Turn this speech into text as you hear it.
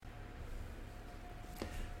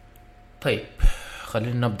طيب،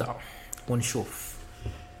 خلينا نبدأ ونشوف.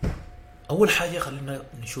 أول حاجة خلينا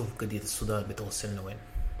نشوف قضية السودان بتوصلنا وين.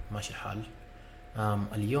 ماشي الحال.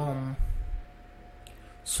 اليوم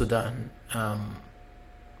السودان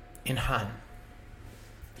انحان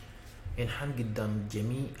قدام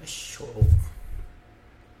جميع الشعوب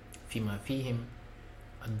فيما فيهم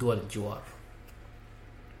الدول الجوار.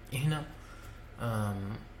 هنا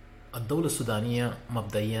الدولة السودانية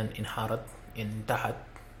مبدئيا انتهت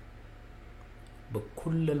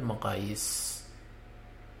بكل المقاييس،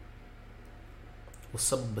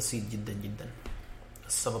 والسبب بسيط جدا جدا.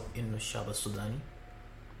 السبب انه الشعب السوداني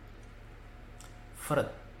فرض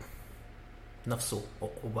نفسه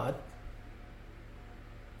عقوبات،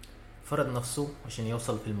 فرض نفسه عشان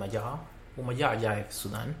يوصل في المجاعة، ومجاعة جاية في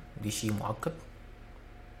السودان دي شيء مؤكد.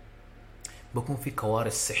 بكون في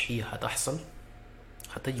كوارث صحية هتحصل،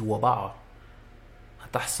 هتجي وباء،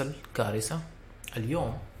 هتحصل كارثة.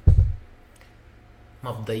 اليوم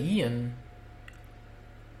مبدئيا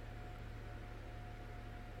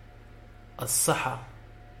الصحة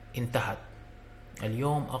انتهت.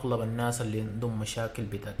 اليوم أغلب الناس اللي عندهم مشاكل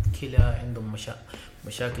بتاعت كلى، عندهم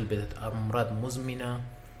مشاكل بتاعت أمراض مزمنة،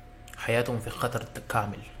 حياتهم في خطر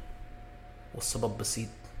كامل. والسبب بسيط،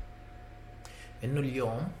 إنه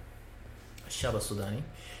اليوم الشعب السوداني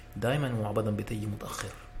دائما وأبدا بتجي متأخر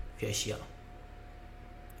في أشياء.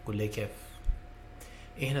 قل لي كيف؟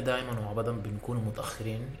 إحنا دائما وأبدا بنكون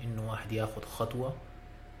متأخرين إنه واحد ياخد خطوة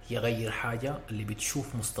يغير حاجة اللي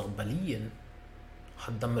بتشوف مستقبليا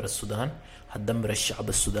هتدمر السودان، هتدمر الشعب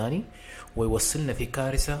السوداني، ويوصلنا في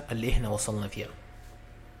كارثة اللي احنا وصلنا فيها.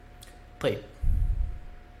 طيب،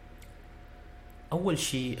 أول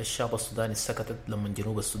شيء الشعب السوداني سكتت لما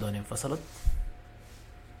جنوب السودان انفصلت.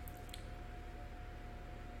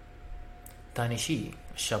 تاني شيء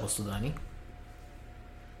الشعب السوداني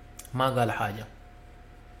ما قال حاجة،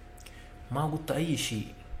 ما قلت أي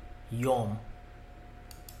شيء. يوم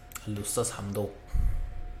الأستاذ حمدوك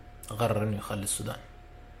قرر إنه يخلي السودان،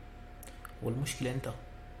 والمشكلة أنت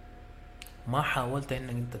ما حاولت إنك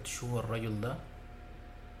أنت تشوف الرجل ده،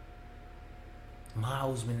 ما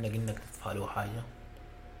عاوز منك إنك تدفع له حاجة،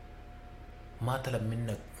 ما طلب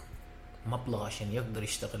منك مبلغ عشان يقدر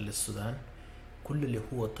يشتغل للسودان. كل اللي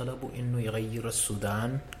هو طلبه إنه يغير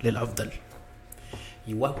السودان للأفضل،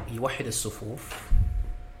 يوحد الصفوف،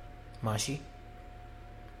 ماشي،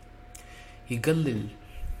 يقلل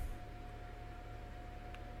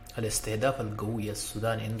الاستهداف القوي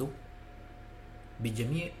السودان عنده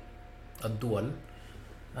بجميع الدول،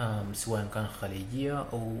 سواء كان خليجية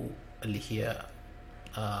أو اللي هي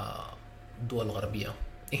دول غربية.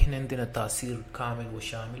 إحنا عندنا تأثير كامل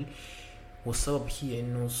وشامل، والسبب هي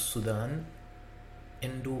إنه السودان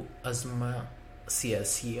عنده أزمة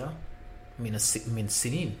سياسية من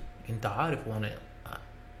سنين. أنت عارف وأنا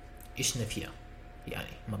إيشنا فيها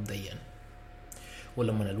يعني مبدئيا.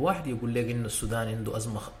 ولما الواحد يقول لك إنه السودان عنده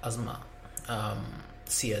أزمة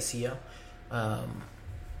سياسية،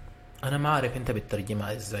 أنا ما أعرف أنت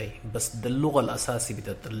بتترجمها إزاي، بس ده اللغة الأساسي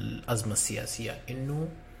بتاعت الأزمة السياسية، إنه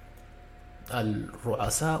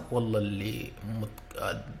الرؤساء والله اللي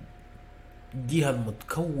الجهة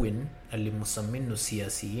المتكون اللي مسمينه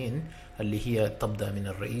السياسيين، اللي هي تبدأ من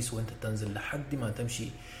الرئيس وأنت تنزل لحد ما تمشي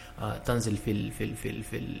تنزل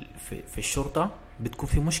في الشرطة، بتكون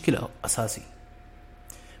في مشكلة أساسي.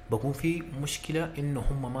 بكون في مشكلة إنه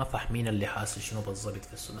هم ما فاهمين اللي حاصل شنو بالضبط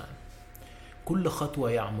في السودان. كل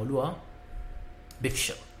خطوة يعملوها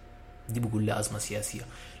بيفشل. دي بقول لها أزمة سياسية.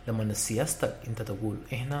 لما السياستك أنت تقول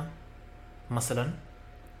إحنا مثلا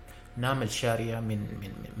نعمل شارع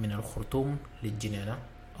من الخرطوم للجنينة،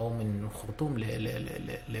 أو من الخرطوم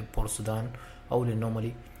لبورسودان أو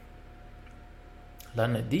للنومالي،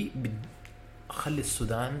 لأن دي بتخلي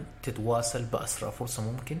السودان تتواصل بأسرع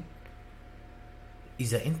فرصة ممكن.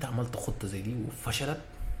 إذا أنت عملت خطة زي دي وفشلت،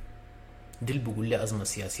 دي اللي بقول لي أزمة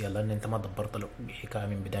سياسية، لأن أنت ما دبرت له حكاية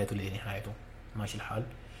من بدايته لنهايته. ماشي الحال.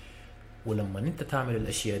 ولما أنت تعمل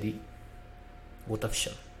الأشياء دي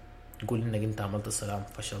وتفشل، تقول إنك أنت عملت السلام،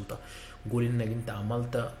 فشلت. قول إنك أنت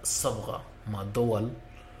عملت صفقة مع الدول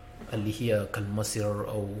اللي هي كالمصر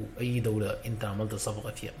أو أي دولة أنت عملت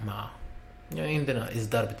صفقة فيها مع، يعني عندنا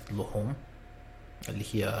إصدار اللحوم اللي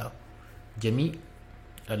هي جميع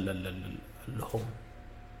اللحوم.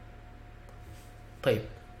 طيب،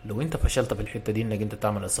 لو انت فشلت في الحتة دي انك انت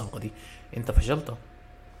تعمل الصفقة دي، انت فشلت.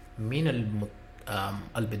 مين اللي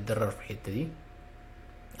بتضرر في الحتة دي؟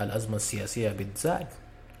 الأزمة السياسية بتزايد.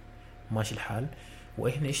 ماشي الحال.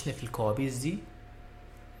 واحنا عشنا في الكوابيس دي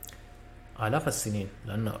آلاف السنين،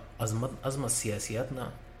 لأن أزمة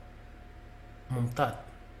سياسياتنا ممتد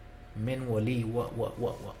من ولي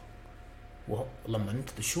ولما انت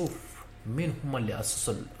تشوف مين هم اللي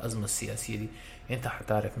أسسوا الأزمة السياسية دي؟ أنت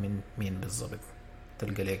حتعرف مين بالضبط.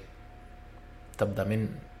 تلقى لك تبدأ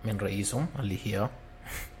من رئيسهم اللي هي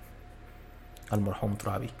المرحوم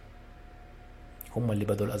ترابي. هم اللي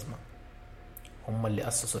بدوا الأزمة، هم اللي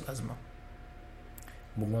أسسوا الأزمة.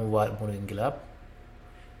 بيقوموا انقلاب،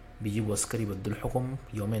 بيجيبوا عسكري بدوا الحكم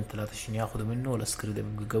يومين ثلاثة عشان ياخدوا منه، والعسكري ده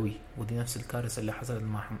بيبقى قوي. ودي نفس الكارثة اللي حصلت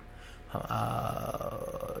مع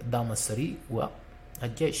دعم السريع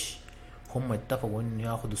والجيش. هم اتفقوا انه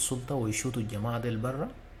ياخدوا السلطة ويشوتوا الجماعة دي برا،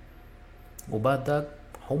 وبعد ذاك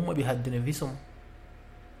هم بيهدوا نفسهم.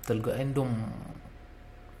 تلقى عندهم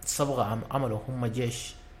صبغة عملوا هم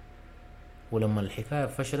جيش. ولما الحكاية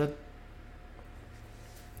فشلت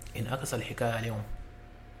انعكس الحكاية عليهم.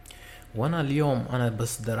 وانا اليوم انا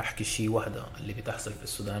بس بدي احكي شيء واحدة اللي بتحصل في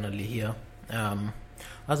السودان، اللي هي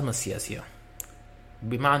أزمة سياسية،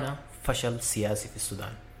 بمعنى فشل سياسي في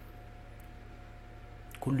السودان.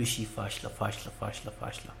 كل شيء فاشلة فاشلة فاشلة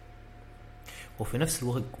فاشلة. وفي نفس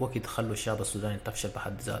الوقت خلوا الشعب السوداني تفشل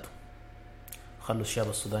بحد ذاته. خلوا الشعب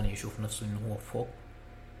السوداني يشوف نفسه انه هو فوق.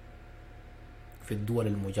 في الدول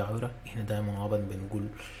المجاورة احنا دائما وابدا بنقول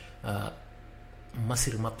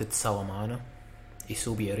مصر ما بتتساوى معنا،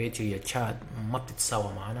 اثيوبيا، اريتريا، تشاد ما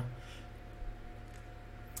بتتساوى معنا.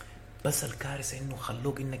 بس الكارثة انه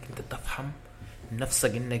خلوك انك انت تفهم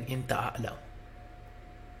نفسك انك انت اعلى،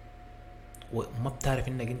 وما بتعرف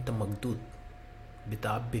انك انت مقدود،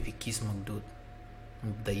 بتعبي في كيس مقدود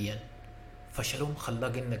مبدئيا. فشلهم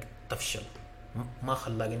خلاك انك تفشل، ما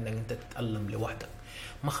خلاك انك انت تتألم لوحدك،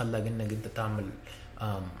 ما خلاك انك انت تعمل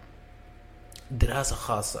دراسة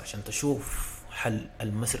خاصة عشان تشوف حل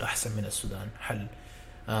مصر احسن من السودان، حل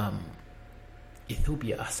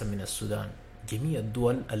اثيوبيا احسن من السودان، جميع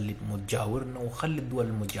الدول اللي متجاورنا، وخلي الدول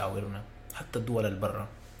المتجاورنا حتى الدول البرة،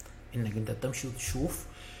 انك انت تمشي وتشوف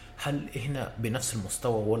هل احنا بنفس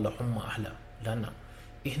المستوى ولا هم اعلى. لان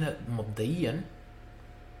احنا مبدئيا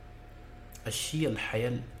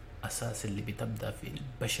الحياة الاساس اللي بتبدأ في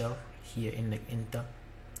البشر هي انك انت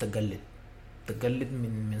تقلد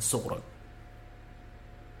من صغرك،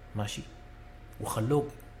 ماشي، وخلوك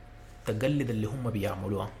تقلد اللي هم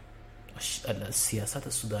بيعملوها. السياسات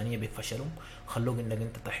السودانية بفشلهم خلوك انك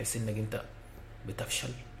انت تحس انك انت بتفشل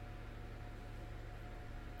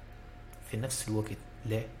في نفس الوقت.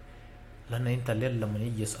 ليه؟ لان انت الليل لما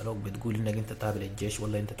يجي يسألوك بتقول انك انت تابع للجيش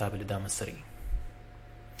ولا انت تابع لدعم السريع،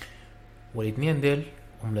 والاثنين ديل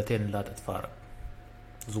عملتين لا تتفارق،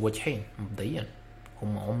 ذو وجهين مبدئيا.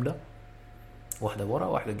 هم عملة واحدة ورا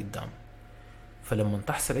واحدة قدام. فلما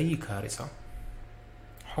تحصل اي كارثة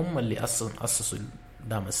هم اللي أسسوا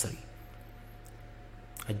الدعم السريع.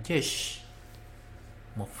 الجيش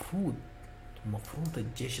مفروض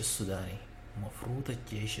الجيش السوداني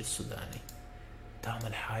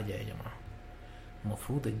تعمل حاجة يا جماعة.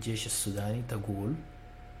 مفروض الجيش السوداني تقول،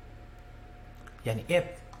 يعني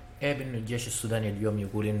عيب انه الجيش السوداني اليوم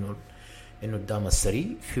يقول انه الدعم السريع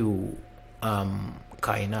فيه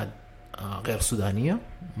كائنات غير سودانية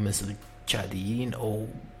مثل تشاديين او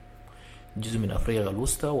جزء من افريقيا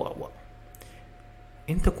الوسطى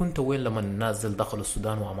انت كنت وين لما الناس دخلوا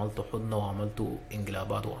السودان وعملتوا حضنة وعملتوا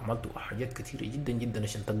انقلابات وعملتوا حاجات كثيرة جدا جدا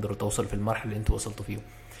عشان تقدروا توصل في المرحلة اللي انتوا وصلتوا فيه؟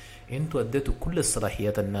 انتوا اديتوا كل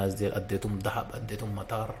الصلاحيات الناس دي، اديتهم ذهب، اديتهم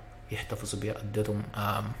مطار يحتفظوا بها، اديتهم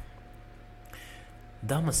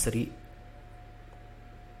دعم السريع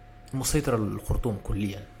مسيطر الخرطوم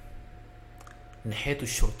كليا. نحيته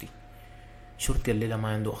الشرطي الليلة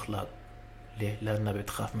ما عنده اخلاق. ليه؟ لانه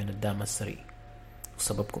بتخاف من الدعم السريع.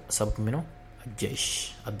 سبب منه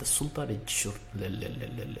الجيش ادى السلطة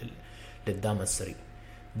للدعم السريع.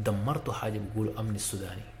 دمرتوا حاجة بيقولوا امن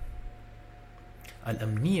السوداني،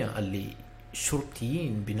 الامنية اللي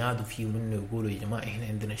شرطيين بينادوا فيه منه يقولوا يا جماعة احنا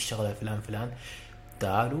عندنا الشغلة فلان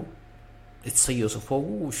تعالوا اتسيسوا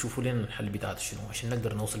فوقه وشوفوا لنا الحل بتاعته شنو عشان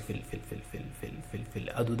نقدر نوصل في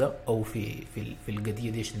العدو ده او في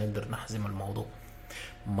القضية دي عشان نقدر نحزم الموضوع.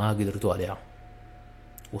 ما قدرتوا عليها.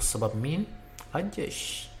 والسبب مين؟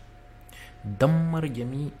 الجيش. دمر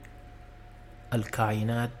جميع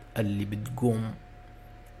الكائنات اللي بتقوم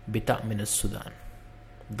بتأمن السودان.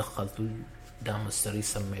 دخلتوا الدعم السري،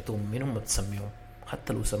 سميتهم منهم ما تسميهم،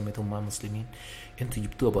 حتى لو سميتهم ما مسلمين انتوا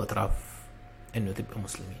جبتوها بأطراف انه تبقى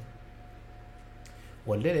مسلمين.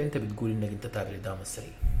 والليلة انت بتقول انك انت تابع لدعم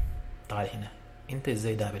السري. تعال هنا، انت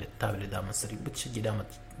ازاي تابع لدعم السري؟ بتشجع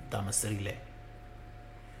دعم السري ليه؟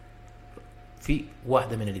 في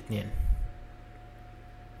واحدة من الاثنين،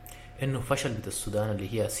 انه فشل بتاع السودان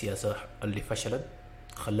اللي هي السياسة اللي فشلت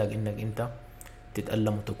خلاك انك انت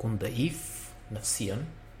تتألم وتكون ضعيف نفسيا،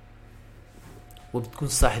 وبتكون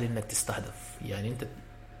سهل انك تستهدف. يعني انت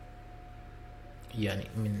يعني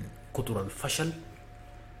كتر الفشل،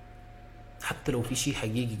 حتى لو في شيء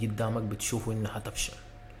حقيقي قدامك بتشوفه انها هتفشل،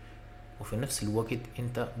 وفي نفس الوقت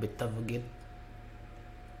انت بتفقد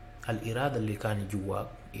الإرادة اللي كانت جواك،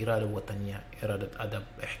 إرادة وطنية، إرادة أدب،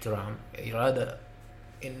 احترام، إرادة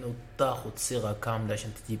إنه تاخد صيغة كاملة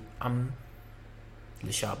عشان تجيب أمن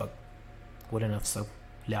لشعبك ولنفسك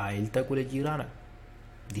لعائلتك ولجيرانك.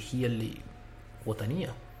 دي هي اللي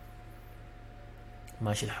وطنية.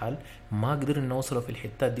 ماشي الحال. ما قدرنا نوصل في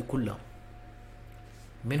الحتات دي كلها.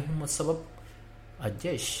 من هم السبب؟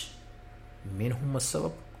 الجيش. من هم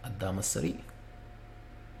السبب؟ الدعم السريع.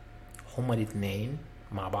 هما الاثنين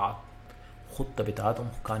مع بعض. خطة بتاعتهم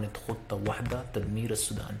كانت خطة واحدة، تدمير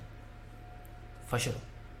السودان. فشلوا.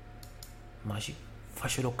 ماشي،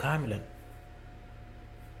 فشلوا كاملا.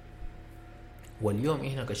 واليوم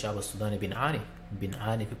احنا كشعب السوداني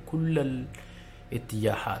بنعاني في كل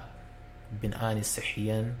الاتجاهات. بنعاني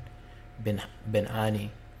صحيا، بنعاني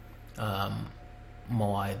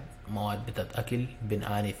مواد بتاعت اكل،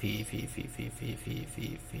 بنعاني في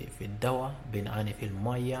الدواء، بنعاني في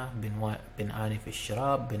المية، بنعاني في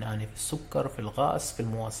الشراب، بنعاني في السكر، في الغاز، في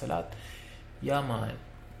المواصلات. يا ما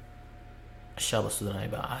الشعب السوداني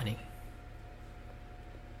بيعاني،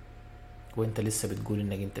 وانت لسه بتقول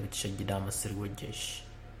انك انت بتشجع دعم السري والجيش.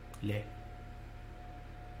 ليه؟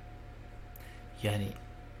 يعني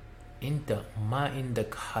انت ما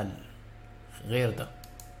عندك حل غير ده.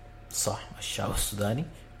 صح، الشعب السوداني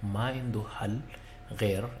ما عنده حل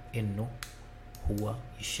غير انه هو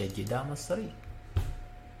يشجع دعم السري.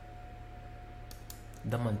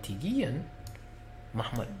 ده منطقيا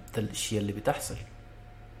محمد، ده الشيء اللي بتحصل.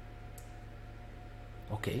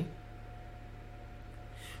 اوكي.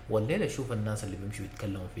 والليلة شوف الناس اللي بيمشوا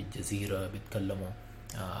يتكلموا في الجزيرة، بيتكلموا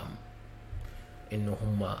انه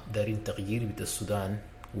هم دارين تغيير بتاع السودان،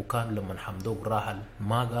 وكان لما حمدوك راحل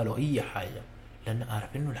ما قالوا اي حاجة، لان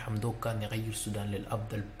عارف انه الحمدوك كان يغير السودان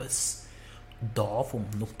للافضل، بس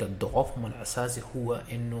نقطة ضعفهم الاساسي هو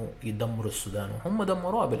انه يدمروا السودان، وهم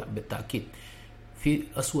دمروها بالتأكيد. في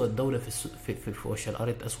اسوأ دولة في وش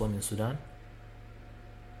الارض اسوأ من السودان؟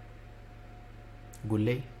 قول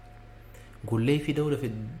لي. قول لي في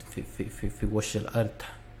دولة في وش الارض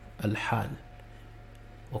الحال،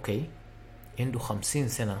 اوكي، عنده 50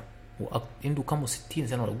 سنة عنده كم 60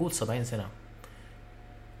 سنة، ولا قول 70 سنة.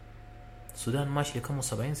 السودان ماشي لكم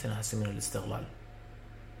 70 سنة هسه من الاستغلال.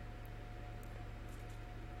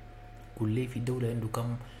 قول لي في دولة عنده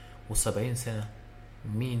كم 70 سنة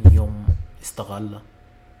مين يوم استغلها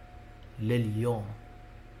لليوم؟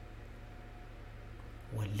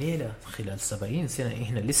 والليلة خلال 70 سنة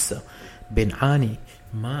احنا لسه بنعاني،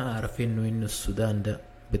 ما عارفين انه السودان ده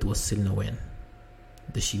بتوصلنا وين.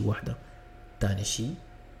 ده شيء واحدة. تاني شيء،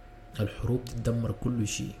 الحروب تدمر كل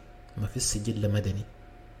شيء. ما في السجل مدني،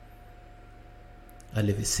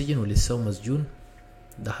 اللي في السجن ولسه مسجون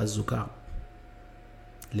ده حظه كعب.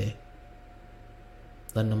 ليه؟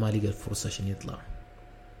 لأنه ما لقى الفرصة عشان يطلع،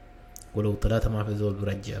 ولو 3 ما في زول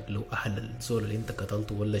برجعك. لو أهل الزول اللي انت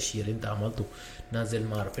قتلته ولا الشيء اللي انت عملته نازل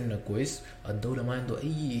ما عارفينك كويس، الدولة ما عنده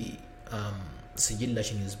أي سجل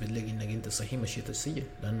عشان يثبت لك انك انت صحيح مشيت السجن،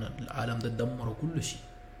 لأن العالم ده دمروا كل شيء،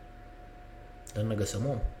 لأن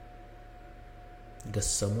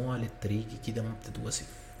قسموها للطريقة كده ما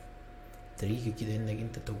بتتوصف. طريقة كده انك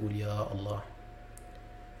انت تقول يا الله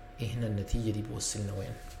احنا النتيجة دي بوصلنا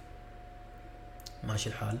وين. ماشي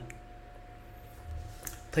الحال.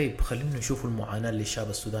 طيب خلينا نشوف المعاناة اللي الشعب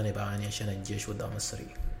السوداني بعاني عشان الجيش والدعم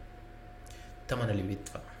السريع. الثمن اللي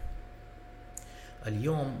بيدفع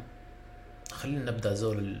اليوم. خلينا نبدأ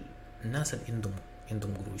زول الناس اللي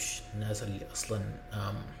عندهم قروش، الناس اللي أصلا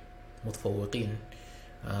متفوقين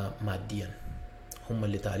ماديا، هم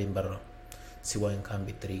اللي تعليم برا، سواء كان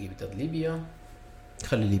بالطريقة بتاعت ليبيا،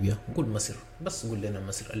 خلي ليبيا، نقول مصر، بس نقول لنا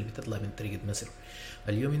مصر اللي بتطلع من طريقة مصر.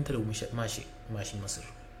 اليوم انت لو مش ماشي مصر،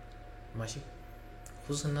 ماشي،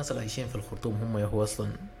 خصوصا الناس اللي عايشين في الخرطوم، هم هو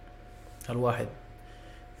اصلا الواحد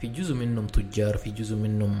في جزء منهم تجار، في جزء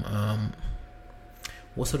منهم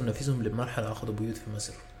وصلوا نفسهم لمرحلة اخذوا بيوت في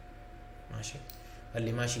مصر. ماشي.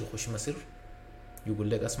 اللي ماشي يخش مصر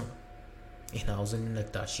يقول لك اسمع احنا عاوزين منك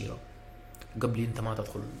تعشيرة قبل انت ما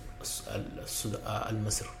تدخل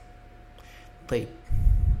المصر. طيب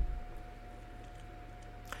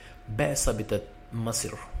بعثة بتاعت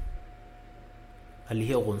مصر اللي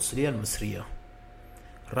هي القنصلية المصرية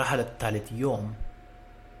رحلت 3 يوم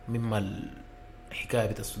مما الحكاية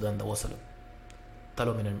بتاع السودان ده وصلت.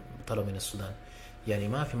 طلعوا من السودان. يعني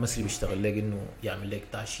ما في مصري بيشتغل لك انه يعمل لك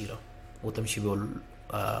تأشيرة وتمشي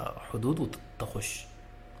بالحدود وتخش.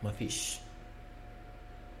 ما فيش.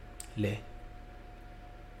 ليه؟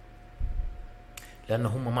 لأن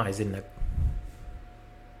هم ما عايزينك.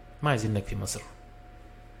 ما عايزينك في مصر.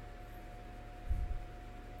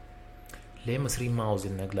 ليه مصريين ما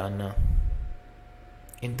عاوزينك؟ لأن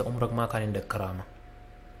انت عمرك ما كان عندك كرامة.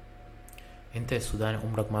 انت السوداني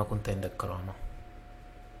عمرك ما كنت عندك كرامة.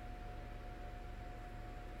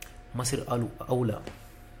 مصر أولى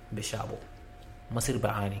بشعبه. مصر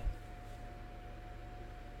بعاني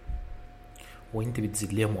وانت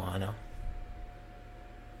بتزيد ليه معاناة.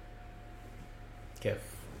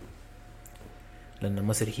 كيف؟ لأن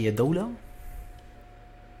مصر هي دولة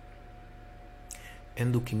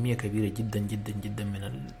عنده كمية كبيرة جدا جدا جدا من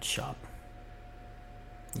الشعب.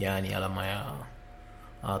 يعني على ما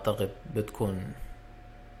أعتقد بتكون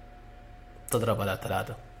تضرب على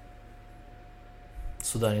 3.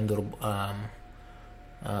 السودان عنده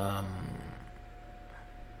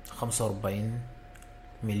 45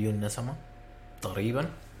 مليون نسمة تقريبا.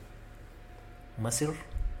 مصر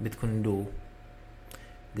بتكون عنده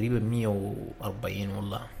قريبا 140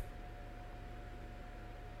 والله،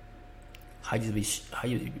 حاجة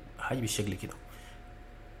بالشكل كده.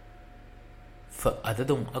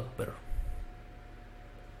 فعددهم أكبر،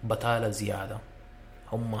 بطالة زيادة،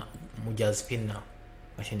 هم مجازفيننا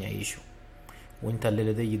عشان يعيشوا. وانت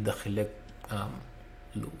الليلة دي يتدخل لك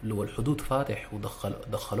لو الحدود فاتح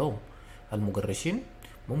ودخلوهم المقرشين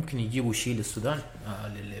ممكن يجيبوا شيء للسودان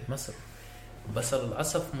لمصر. بس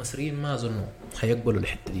للأسف المصريين ما أظنوا هيقبلوا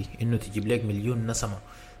الحتة دي، إنه تجيب لك مليون نسمة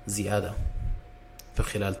زيادة في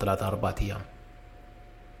خلال 3-4 أيام.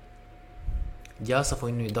 جاسفوا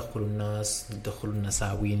إنه يدخلوا الناس، يدخلوا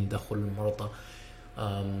النساوين، يدخلوا المرضى،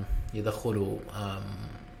 يدخلوا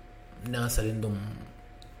ناس اللي عندهم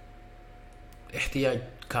احتياج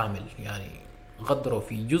كامل. يعني غدروا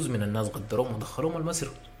في جزء من الناس، غدروهم ودخلوهم المصر،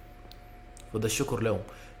 وده الشكر لهم.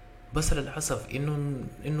 بس للأسف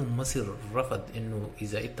إنه مصر رفض إنه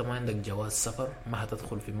إذا أنت ما عندك جواز سفر ما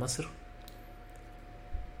هتدخل في مصر.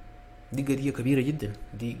 دي قضية كبيرة جدا،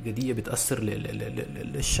 دي قضية بتأثر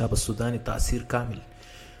للشعب السوداني تأثير كامل.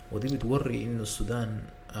 ودي بتوري إنه السودان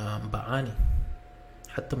بعاني.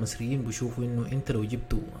 حتى مصريين بيشوفوا إنه أنت لو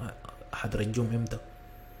جبتوا حترجوهم إمتى؟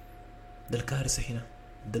 ده الكارثة هنا،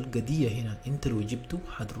 ده القضية هنا. أنت لو جبتوا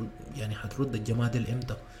حترد الجماعة دي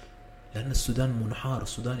إمتى؟ لأن السودان منحار،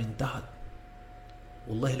 السودان انتهت.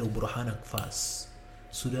 والله لو برهانك فاس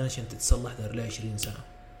السودان عشان تتصلح دار لها 20 سنة.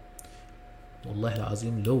 والله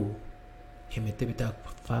العظيم لو همت بتاعك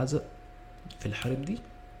فازت في الحرب دي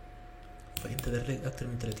فانت دار لك أكتر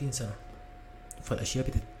من 30 سنة.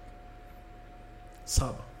 فالأشياء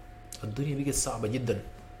صعبة، الدنيا بقت صعبة جدا.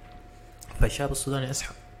 فالشعب السوداني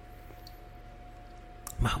أسحب،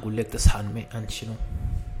 ما هقول لك تسحى عن شنو،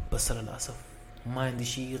 بس للأسف ما عندي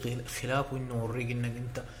شيء خلافه إنه أوريك إنك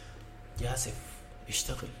أنت جاسف.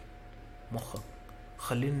 اشتغل مخك،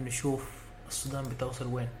 خلينا نشوف السودان بتوصل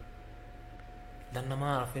وين. لأن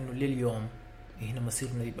ما أعرف إنه لليوم هنا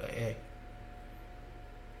مسيرنا يبقى إيه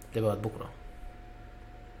لبعد بكرة.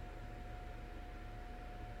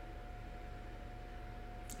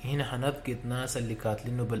 هنا هنفقد ناس اللي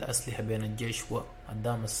قاتلينه بالأسلحة بين الجيش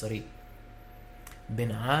والدعم السريع.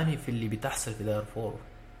 بنعاني في اللي بتحصل في دارفور،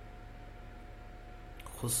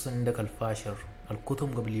 خصوصا عندك الفاشر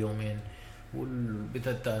الكتم قبل يومين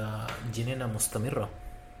والبتت جنينة مستمرة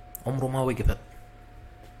عمره ما وقفت.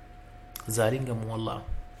 زارينجا مولع،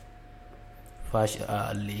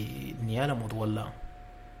 اللي نيالا متولع،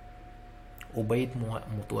 وبيت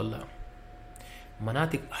متولع.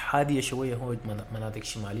 مناطق حادية شوية هو مناطق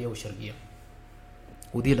شمالية وشرقية،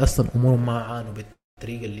 ودي أصلا أمور ما عانوا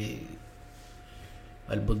بالطريقة اللي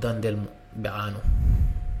البلدان ديل بيعانوا،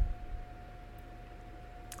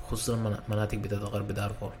 خصوصا مناطق بتاعت غرب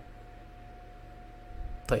دارفور.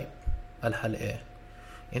 طيب الحل ايه؟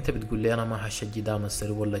 انت بتقول لي انا ما هشجي دعم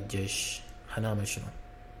السري ولا الجيش، هنعمل شنو؟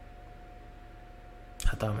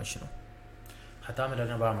 هتعمل شنو؟ هتعمل اللي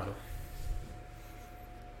انا بعمله.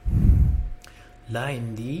 لا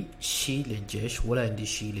عندي شيء للجيش ولا عندي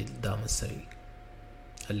شيء للدعم السري.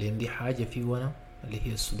 اللي عندي حاجة فيه وانا اللي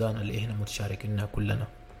هي السودان اللي احنا متشاركينها كلنا.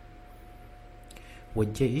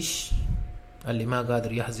 والجيش اللي ما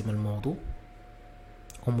قادر يحزم الموضوع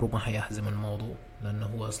عمره ما هيحزم الموضوع، لأنه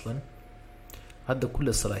هو أصلا عنده كل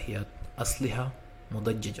الصلاحيات، أصلها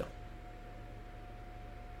مضججة.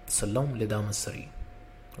 سلم لدعم السري،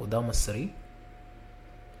 ودعم السري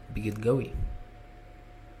بقيت قوي.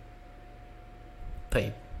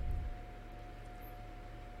 طيب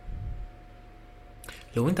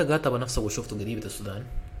لو انت قاطب نفسك وشفت قضية السودان،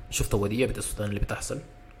 شفت ودية السودان اللي بتحصل،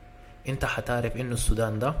 انت حتعرف انه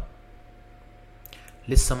السودان ده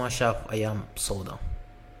لسه ما شاف ايام سوداء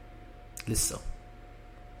لسه.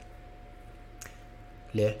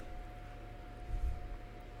 ليه؟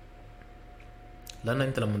 لأن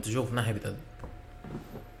أنت لما تشوف ناحية بتاعت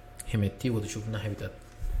همتي وتشوف ناحية بتاعت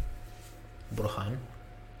برهان،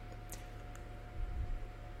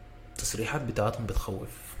 التصريحات بتاعتهم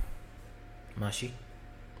بتخوف. ماشي،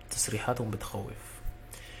 تصريحاتهم بتخوف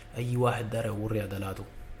أي واحد دار يوري عدلاته.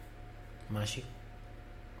 ماشي،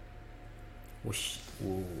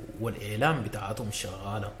 والإعلام بتاعتهم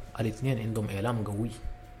شغالة، الاثنين عندهم إعلام قوي.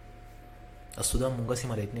 السودان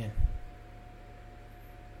منقسمة لاثنين،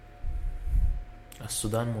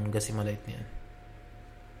 السودان منقسمة لاثنين.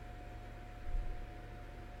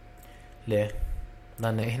 ليه؟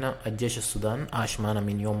 لأن إحنا الجيش السودان عاش معنا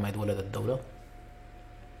من يوم ما اتولد الدولة،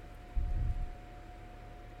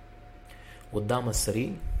 والدعم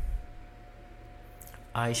السري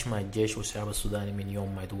عايش مع الجيش والشعب السوداني من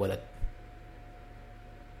يوم ما اتولد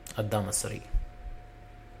الدعم السري.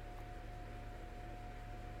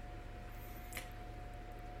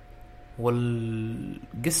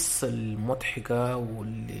 والقصة المضحكة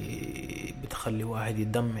واللي بتخلي واحد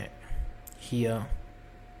يدمع هي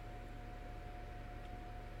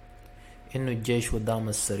إنه الجيش والدعم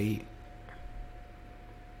السري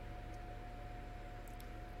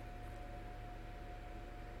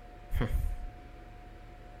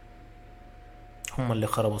هم اللي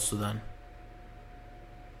خربوا السودان.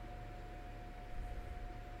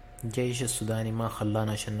 الجيش السوداني ما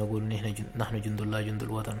خلانا عشان نقول نحن جند الله جند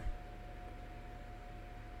الوطن.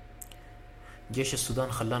 جيش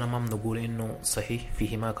السودان خلانا ما نقول إنه صحيح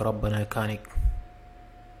في هناك ربنا كانك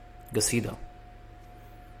قصيدة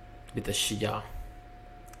بالشجاعة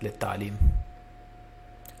للتعليم،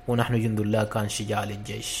 ونحن جند الله كان شجاع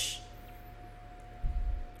للجيش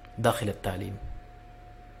داخل التعليم.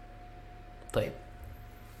 طيب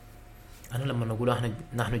أنا لما نقول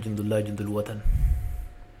نحن جند الله جند الوطن،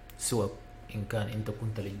 سواء إن كان أنت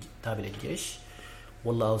كنت تابع للجيش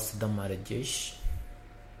والله عاوز تدمر على الجيش،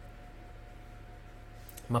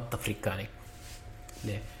 ما بتفرق كانك.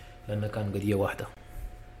 ليه؟ لأنها كان قضية واحدة،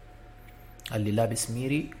 اللي لابس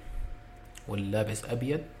ميري واللي لابس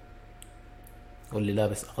أبيض واللي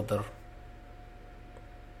لابس أخضر،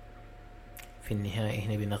 في النهاية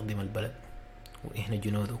إحنا بنخدم البلد وإحنا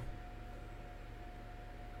جنوده.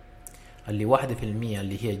 اللي 1%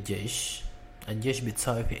 اللي هي الجيش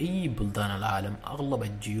بتساوي في أي بلدان العالم، أغلب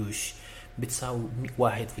الجيوش بتساوي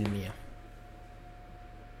 1%،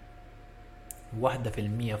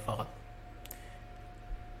 1% فقط،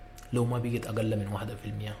 لو ما بقيت أقل من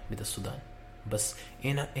 1% بتاع السودان. بس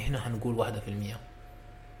إحنا هنقول 1%.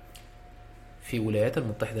 في الولايات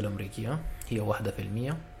المتحدة الأمريكية هي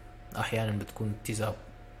 1%، أحيانا بتكون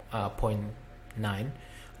 9.9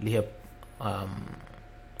 اللي هي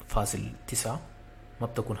فاصل 9، ما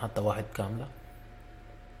بتكون حتى 1 كاملة.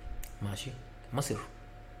 ماشي.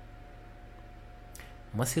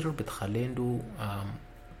 مصر بتخلينه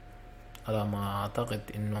على ما أعتقد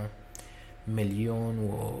إنه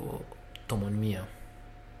 1,800,000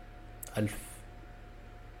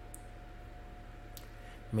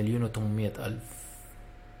 1,800,000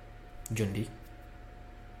 جندي.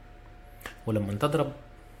 ولما تضرب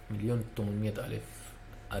 1,800,000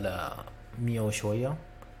 على 100 وشوية،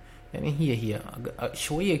 يعني هي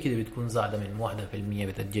شوية كده بتكون زادة من 1%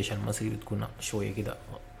 بتاع الجيش المصري، بتكون شوية كده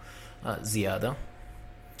زيادة.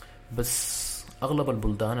 بس أغلب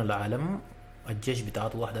البلدان العالم الجيش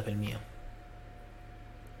بتاعته 1%.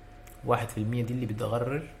 1% دي اللي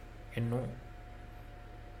بتقرر إنه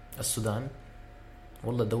السودان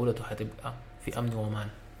والله دولته هتبقى في أمن وأمان.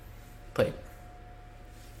 طيب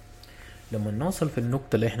لما نوصل في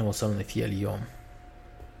النقطة اللي احنا وصلنا فيها اليوم،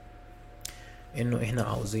 إنه احنا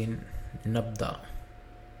عاوزين نبدأ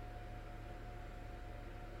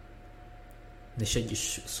نشجع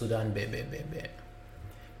السودان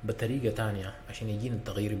بطريقة تانية عشان يجينا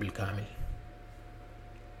التغيير بالكامل.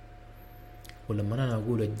 ولما أنا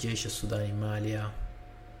أقول الجيش السوداني ما عليه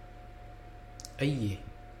أي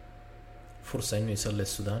فرصة إنه يصل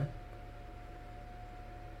السودان،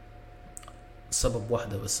 سبب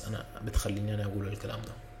واحدة بس أنا بتخليني أنا أقول الكلام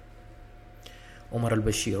ده. عمر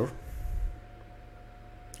البشير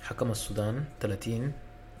حكم السودان 30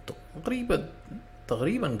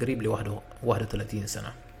 تقريبا قريب ل 31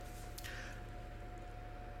 سنة.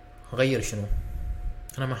 غير شنو؟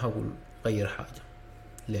 أنا ما هقول غير حاجة.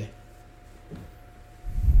 ليه؟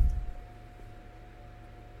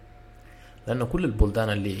 لأنه كل البلدان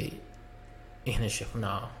اللي إحنا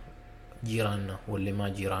شفناها جيراننا واللي ما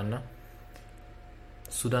جيراننا،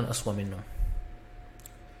 السودان أسوأ منهم.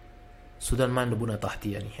 السودان ما عنده بنى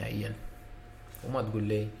تحتية نهائيا. وما تقول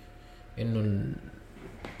لي إنه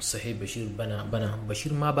صحيح بشير بنى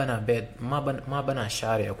بشير ما بنى بيت، ما بنى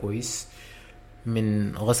شارع كويس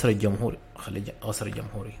من قصر الجمهوري.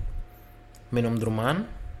 من ام درمان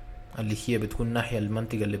اللي هي بتكون ناحية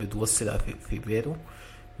المنطقة اللي بتوصلها في بيته،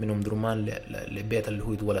 من ام درمان لبيت اللي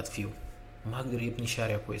هو اتولد فيه. ما قدر يبني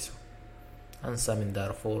شارع كويس. انسى من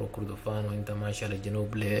دارفور وكردفان وانت ماشي على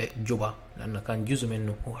الجنوب لجوبا، لانه كان جزء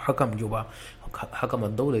منه. هو حكم جوبا، حكم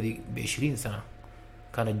الدولة دي ب20 سنة.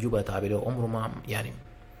 كانت جوبا تابعة، عمره ما يعني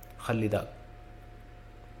خلي ذاك،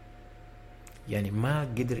 يعني ما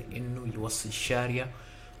قدر انه يوصل شارع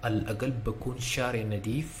الاقل بكون شارع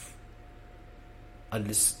نظيف.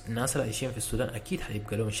 الناس اللي عايشين في السودان اكيد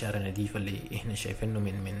حيبقى لهم شارع نظيف، اللي احنا شايفينه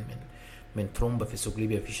من ترومبا في سوق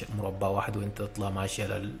ليبيا، في مربع واحد وانت تطلع ماشي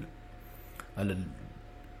على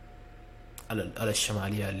على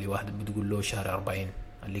الشمالية، اللي واحد بتقول له شارع 40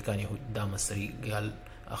 اللي كان يهود دام السريق قال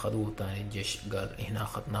اخذوه، تاني الجيش قال احنا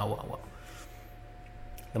اخذناه.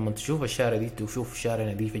 لما تشوف الشارع دي تشوف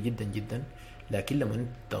شارع نظيفة جدا جدا، لكن لما انت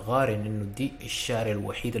تقارن انه دي الشارع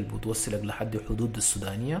الوحيد اللي بتوصلك لحد الحدود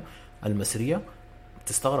السودانية المصرية،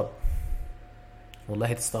 تستغرب،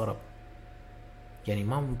 والله تستغرب. يعني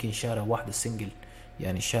ما ممكن شارع واحد السنجل،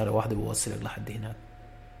 يعني شارع واحد بيوصلك لحد هناك،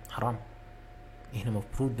 حرام. احنا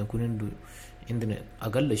مفروض نكون عندنا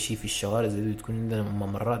اقل شيء في الشوارع زي دي تكون عندنا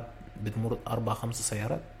ممرات بتمر 4-5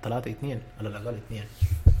 سيارات، 3-2 على الاقل 2.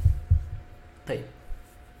 طيب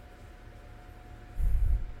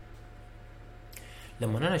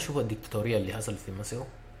لما انا اشوف الديكتاتورية اللي حصل في مصر،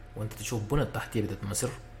 وانت تشوف بنى التحتية بتاعت مصر،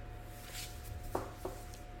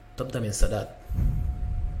 تبدأ من سادات.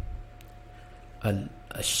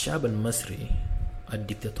 الشعب المصري،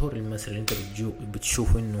 الديكتاتور المصري اللي انت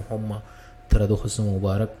بتشوف انه هم طردوا حسني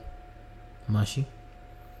مبارك، ماشي،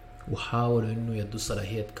 وحاولوا انه يدوا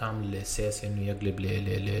صلاحية كاملة للسياسي انه يقلب ل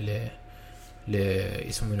ل ل ل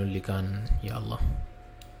اسمه اللي كان، يا الله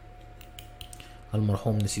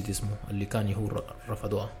المرحوم نسيت اسمه، اللي كان يهو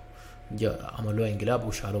رفضوها، جاء عملوها انقلاب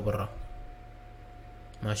وشالوه برا،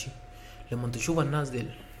 ماشي. لما تشوف الناس دي،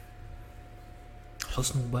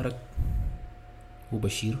 حسني مبارك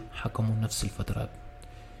وبشير حكموا نفس الفترات،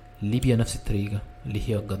 ليبيا نفس الطريقة اللي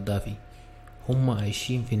هي قذافي، هم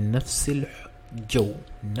عايشين في نفس الجو،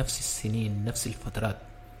 نفس السنين، نفس الفترات،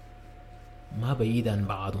 ما بعيد عن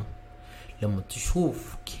بعضهم. لما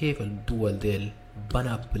تشوف كيف الدول ديل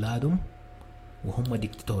بنى بلادهم وهم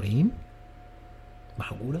ديكتاتوريين،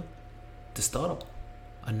 معقولة؟ تستغرب.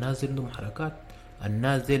 الناس ديل عندهم حركات،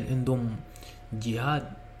 الناس ديل عندهم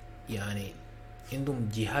جهاد، يعني عندهم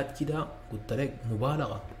جهاد كده قلت لك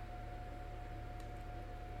مبالغة.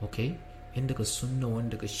 اوكي، عندك السنة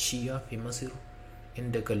وعندك الشيعة في مصر،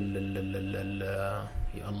 عندك ال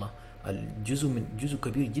يا الله جزء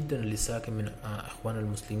كبير جدا اللي ساكن من اخوان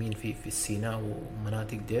المسلمين في سيناء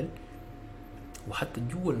ومناطق ديل، وحتى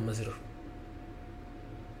جوا مصر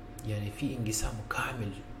يعني في انقسام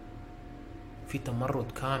كامل، في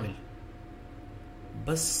تمرد كامل.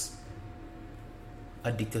 بس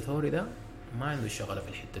الدكتاتوري ده ما عنده شغلة في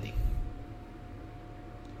الحتة دي،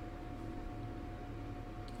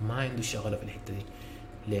 ما عنده شغلة في الحتة دي.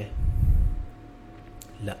 ليه؟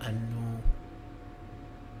 لأنه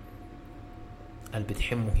اللي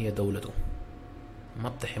بتحمه هي دولته، ما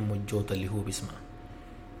بتحمه الجوط اللي هو بيسمع.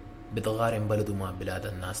 بتغارن بلده مع بلاد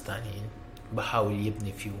الناس تانيين، بحاول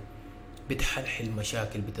يبني فيه، بتحلحل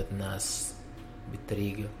مشاكل بتاعت الناس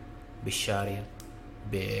بالطريقة، بالشارع،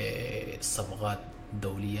 بصبغات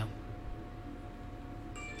دولية،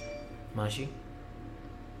 ماشي.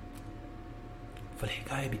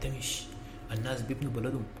 فالحكاية بتمشي، الناس بيبنوا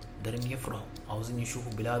بلدهم، دارين يفرحوا، عاوزين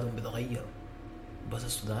يشوفوا بلادهم بتغير. بس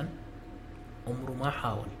السودان عمره ما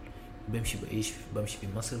حاول. بمشي في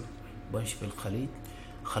مصر، بمشي في الخليج،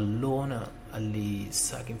 خلونا اللي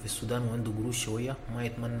ساكن في السودان وعنده قروش شوية ما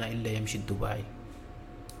يتمنى إلا يمشي دبي.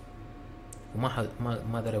 وما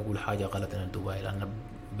ما اقدر اقول حاجة غلط عن دبي لأن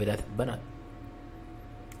بلاد اتبنت،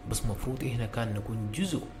 بس مفروض احنا كان نكون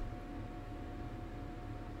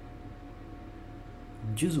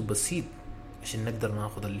جزء بسيط عشان نقدر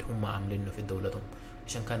ناخذ اللي هم عاملينه في دولتهم،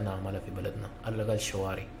 عشان كان نعملها في بلدنا. على الأقل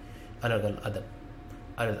شوارع، على الأقل أدب،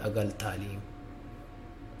 على الأقل تعليم،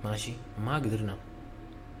 ماشي. ما قدرنا،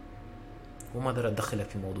 وما اقدر ادخلك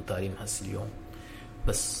في موضوع تعليم هسه اليوم،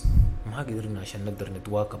 بس ما قدرنا عشان نقدر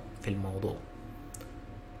نتواكب في الموضوع.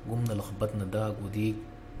 قمنا لخبطنا داق وديك،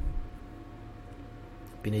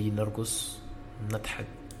 بنجي نرقص، نضحك،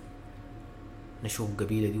 نشوف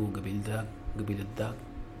قبيلة دي وقبيل داق، قبيلة داق.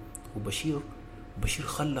 وبشير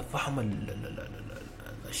خلى فهم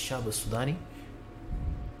الشعب السوداني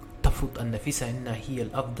تفرض أن نفسها إنها هي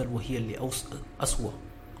الأفضل وهي اللي أسوأ.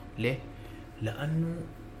 ليه؟ لأنه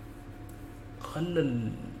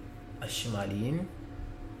خلى الشماليين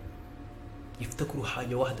يفتكروا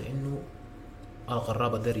حاجة واحدة، إنه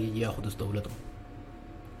الغرابة دار يجي ياخدوا دولتهم،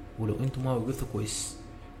 ولو انتم ما وقفتوا كويس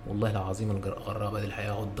والله العظيم الغرابة دي اللي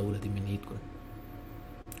هياخد الدولة دي من ايدكم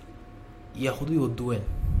ياخدوا يودوا وين؟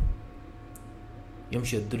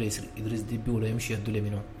 يمشي يدوا إدريس ديبي ولا يمشي يدوا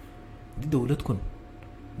منو؟ دي دولتكم،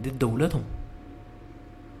 دي دولتهم.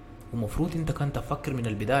 ومفروض انت كنت تفكر من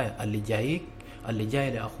البداية اللي جايك، اللي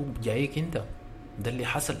جاي لأخوك جايك انت. ده اللي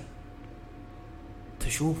حصل.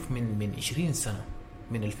 تشوف من 20 سنة،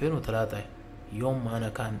 من 2003 يوم ما أنا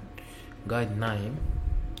كان قاعد نايم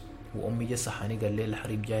وأمي جا صحاني قال لي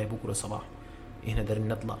الحريق جاي بكرة صباح، إحنا دارين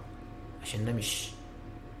نطلع عشان نمش.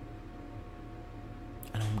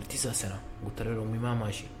 أنا عمري 9 سنة قلت له أمي ما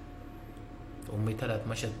ماشي. أمي طلعت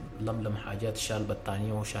مشت لملم حاجات، شال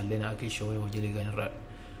بطانية وشال لنا أكل شوية وجري قال الرأي.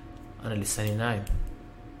 أنا لساني نايم،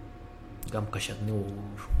 قام كشتني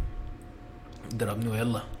وضربني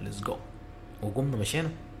ويلا ليتس جو، وقمنا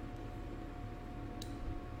مشينا.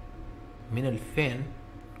 من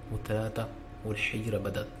 2003 والحجرة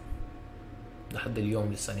بدأت لحد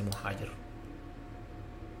اليوم لساني محاجر.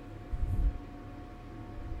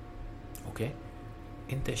 اوكي،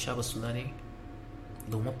 انت يا الشعب السوداني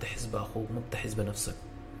لو ما بتحس باخوك، ما بتحس بنفسك.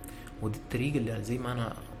 ودي الطريقة اللي زي ما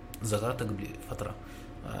انا ذكرتها قبل فترة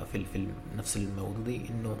في نفس الموضوع دي،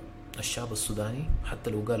 انه الشعب السوداني حتى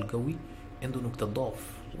لو قال قوي عنده نقطة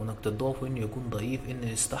ضعف، ونقطة ضعفه انه يكون ضعيف،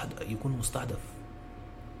 انه يكون مستهدف.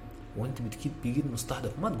 وانت بتجيب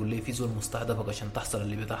مستهدف، ما تقول لي في زول مستهدفك عشان تحصل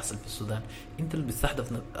اللي بتحصل في السودان. انت اللي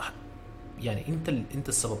بتستهدف، يعني انت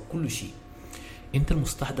السبب كل شيء. انت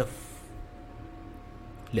المستهدف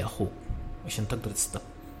لاخوك عشان تقدر تصطاد.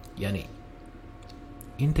 يعني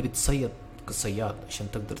انت بتصيد كصياد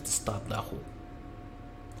عشان تقدر تصطاد لاخوك،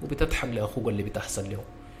 وبتضحك لاخوك اللي بتحصل له،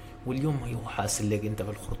 واليوم هو حاصل لك انت في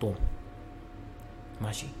الخرطوم.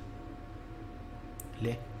 ماشي،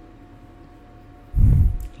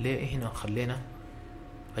 ليه احنا خلينا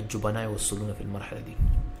الجبناء يوصلونا في المرحلة دي؟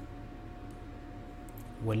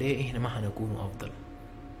 وليه احنا ما حنكونوا افضل؟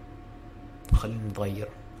 خلينا نتغير،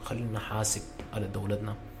 خلينا نحاسب على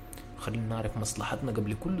دولتنا، خلينا نعرف مصلحتنا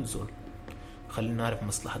قبل كل زول، خلينا نعرف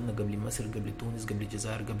مصلحتنا قبل مصر، قبل تونس، قبل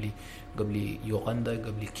الجزائر، قبل يوغندا،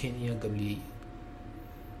 قبل كينيا، قبل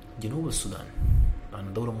جنوب السودان،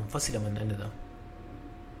 لأن دولة منفصلة من عندنا.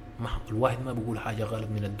 الواحد ما بيقول حاجة غلط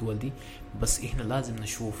من الدول دي، بس احنا لازم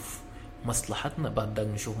نشوف مصلحتنا، بعد ذلك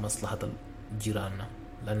نشوف مصلحة جيراننا،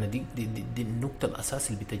 لأن دي النقطة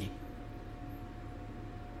الأساس اللي بتجي،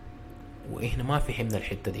 واحنا ما فهمنا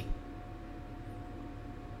الحتة دي.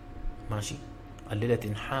 ماشي، الليلة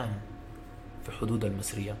تنحان في حدود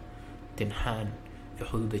المصرية، تنحان في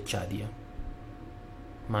حدود التشادية.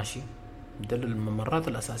 ماشي، ده الممرات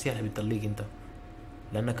الأساسية اللي بتطليق انت،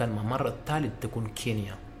 لأن كان الممر الثالث تكون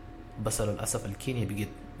كينيا، بس للأسف الكينيا بقت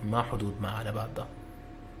ما حدود معانا بعد ده.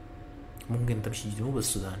 ممكن تمشي جنوب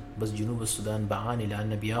السودان، بس جنوب السودان بعاني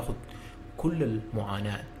لأنه بياخد كل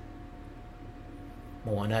المعاناة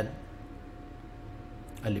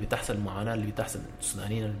اللي بتحصل، المعاناة اللي بتحصل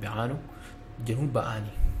السودانيين اللي بيعانوا. جنوب بعاني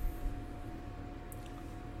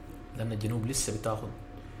لأن الجنوب لسه بتاخد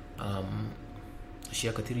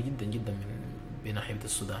أشياء كثيرة جدا جدا من بناحية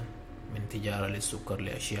السودان، من تجارة للسكر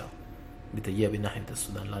لأشياء بتجيها بناحية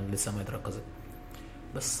السودان، لأن لسه ما يتركزت.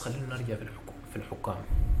 بس خلينا نرجع في الحكام.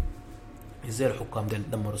 ازاي الحكام دي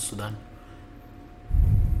دمروا السودان؟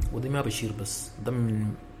 ودي ما بشير بس، ده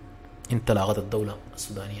من انطلاقة الدولة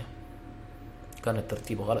السودانية. كان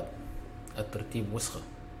الترتيب غلط، الترتيب وسخة،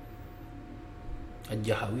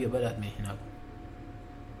 الجهوية بدأت من هناك.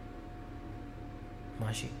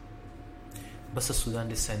 ماشي، بس السودان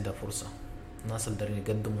لسه عندها فرصة. الناس اللي دارين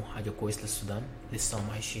يقدموا حاجة كويس للسودان لسه هم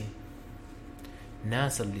عايشين.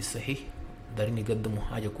 الناس اللي صحيح دارين يقدموا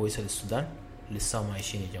حاجة كويسة للسودان لسه هم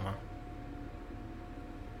عايشين يا جماعة.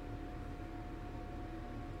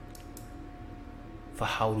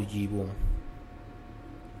 فحاولوا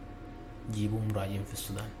جيبوهم راجعين في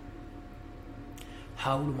السودان.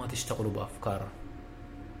 حاولوا ما تشتغلوا بأفكار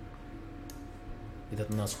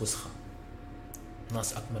بدأت ناس وسخة،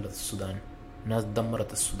 ناس أكملت السودان، ناس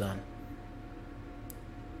دمرت السودان،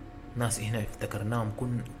 ناس هنا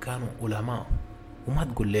افتكرناهم كانوا علماء. وما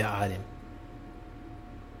تقول لي عالم،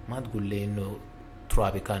 ما تقول لي انه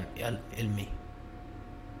ترابي كان علمي،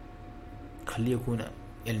 خليه يكون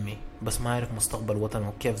علمي بس ما يعرف مستقبل وطنه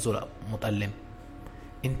وكيف زول متعلم.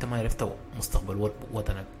 انت ما عرفت مستقبل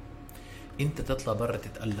وطنك، انت تطلع برا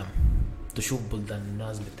تتألم، تشوف بلدان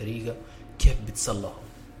الناس بطريقة كيف بتصلحوا.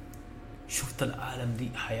 شفت العالم دي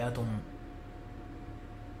حياتهم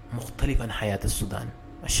مختلفة عن حياة السودان.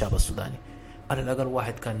 الشعب السوداني على الأقل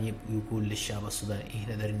واحد كان يقول للشعب السوداني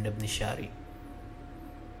إحنا دارين نبني شارع،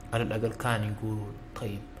 على الأقل كان يقول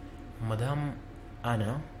طيب مدام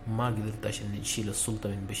انا ما قدرت عشان نشيل السلطة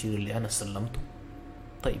من بشير اللي انا سلمته.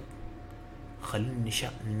 طيب خلينا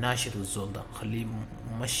نناشر الزول ده، خليه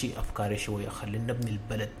مشي افكاري شوية، خلينا نبني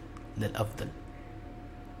البلد للافضل.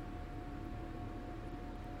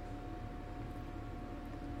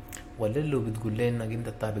 ولا لو بتقول لي انك انت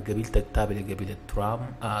تتابع قبيلتك، تتابع لقبيلة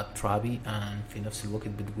ترابي، في نفس الوقت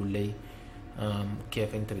بتقول لي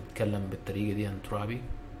كيف انت بتتكلم بالطريقة دي عن ترابي؟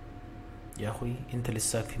 يا اخوي انت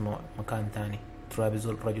لساك في مكان تاني. ترابي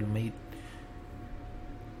زول رجل ميت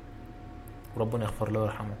وربنا يغفر له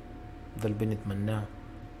ويرحمه، ده اللي بنتمناه.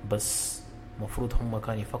 بس مفروض هم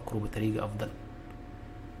كانوا يفكروا بطريقة أفضل،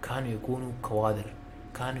 كانوا يكونوا كوادر،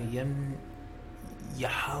 كانوا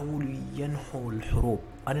يحاولوا ينحوا الحروب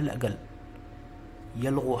على الأقل،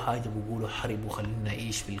 يلغوا حاجة بيقولوا حرب وخلينا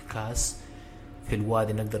نعيش في الكاس في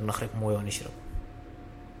الوادي نقدر نخرج مويه ونشرب.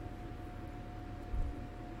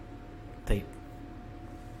 طيب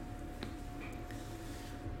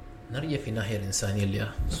نرجع في الناحية الإنسانية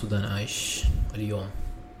اللي السودان عايش اليوم.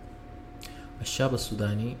 الشاب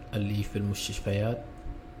السوداني اللي في المستشفيات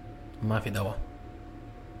ما في دواء،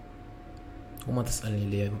 وما تسألني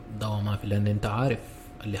ليه دواء ما في، لأن أنت عارف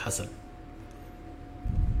اللي حصل.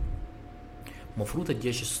 مفروض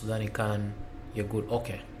الجيش السوداني كان يقول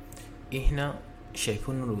أوكي إحنا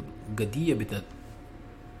شايفين إنه القضية بتاعت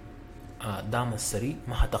دعم السري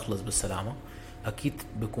ما حتخلص بالسلامة، أكيد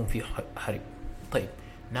بيكون في حرب. طيب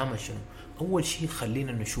نعمل شنو؟ أول شيء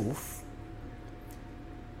خلينا نشوف،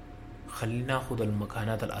 خلينا ناخد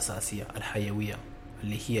المكانات الأساسية الحيوية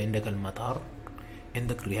اللي هي عندك المطار،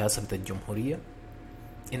 عندك الرئاسة بتاع الجمهورية،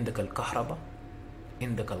 عندك الكهرباء،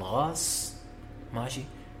 عندك الغاز، ماشي،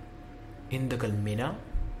 عندك الميناء،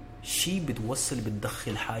 شي بتوصل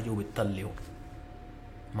بتدخل حاجة وبتطلعه،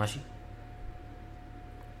 ماشي.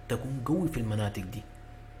 تكون قوي في المناطق دي،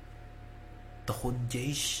 تاخد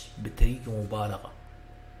جيش بطريقة مبالغة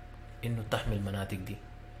انه تحمي المناطق دي.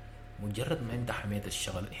 مجرد ما انت حميت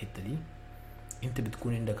الشغل الحتة دي، انت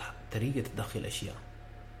بتكون عندك طريقة تدخل اشياء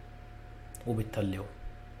وبتطلعه،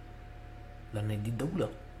 لان دي دولة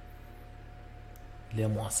لها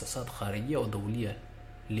مؤسسات خارجية ودولية،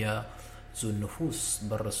 لها ذو النفوس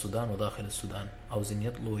برا السودان وداخل السودان عاوزين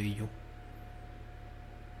يطلعوا ويجوا.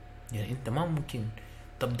 يعني انت ما ممكن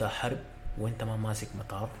تبدأ حرب وانت ما ماسك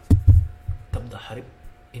مطار، تبدأ حرب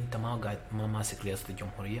انت ما ماسك رئاسة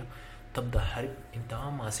الجمهورية، تبدأ حرب انت ما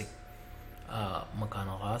ماسك مكان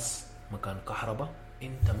غاز، مكان كهرباء،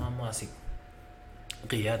 انت ما ماسك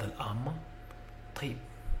قيادة العامة. طيب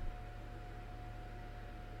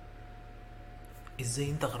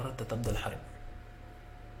ازاي انت قررت تبدأ الحرب؟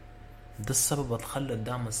 ده السبب اللي خلى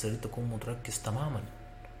الدعم السري تكون متركز تماما،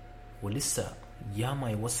 ولسه ياما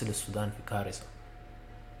يوصل السودان في كارثة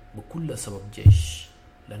بكل سبب جيش،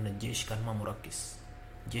 لأن الجيش كان ما مركز،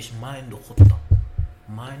 الجيش ما عنده خطة،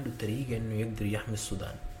 ما عنده طريقة إنه يقدر يحمي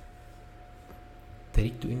السودان.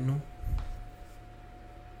 طريقته إنه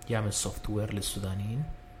يعمل سوفت وير للسودانيين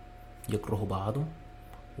يكرهوا بعضهم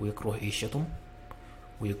ويكرهوا عيشتهم،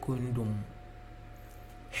 ويكون عندهم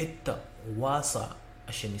حتة واسع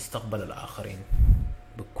عشان يستقبل الآخرين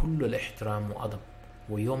بكل الاحترام وأدب،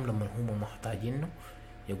 ويوم لما هم محتاجينه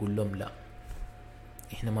يقول لهم لا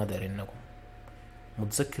إحنا ما دارينكم.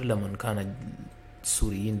 متذكر لما كان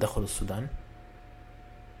السوريين دخلوا السودان،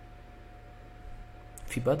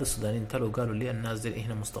 في بعض السودانيين طلعوا قالوا ليه الناس دي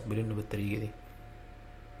إحنا مستقبلينه بالطريقة دي.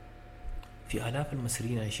 في آلاف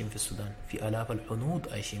المصريين عايشين في السودان، في آلاف الهنود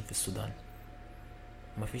عايشين في السودان،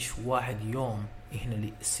 ما فيش واحد يوم إحنا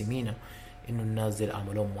اللي سمينا إنه الناس دي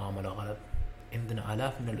عملوا معاملة غلط. عندنا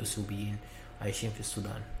آلاف من الأثيوبيين عايشين في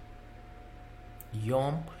السودان،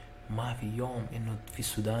 يوم ما في يوم إنه في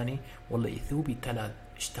سوداني والله إثيوبي طلع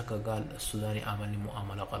اشتكى قال السوداني عملني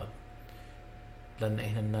معاملة غلط، لأن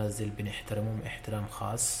إحنا الناس دي بنحترمهم احترام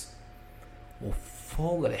خاص،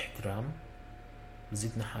 وفوق الاحترام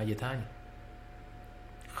زدنا حاجة تاني،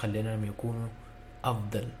 خلينا يكونوا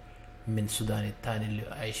أفضل من السوداني التاني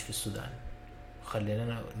اللي عايش في السودان.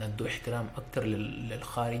 خلينا ندو احترام أكتر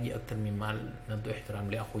للخارجي أكتر مما ندو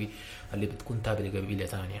احترام لأخوي اللي بتكون تابع لقبيلة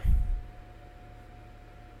تانية.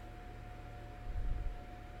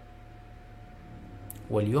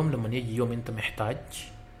 واليوم لما يجي يوم انت محتاج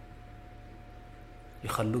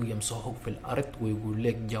يخلوك يمسحوك في الأرض ويقول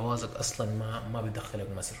لك جوازك أصلا ما بيدخلك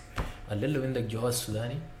مصر. اللي لو عندك جواز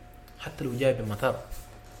سوداني حتى لو جاي بمطار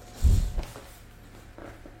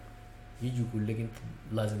يجي يقول لك انت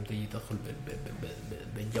لازم تيجي تدخل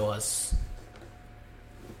بالجواز.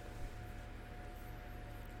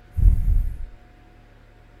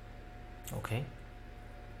 اوكي،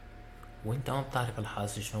 وانت ما بتعرف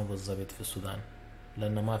الحاصل شنو بالضبط في السودان،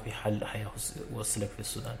 لأنه ما في حل حيوصلك في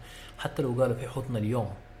السودان. حتى لو قالوا في حضن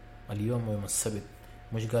اليوم، يوم السبت،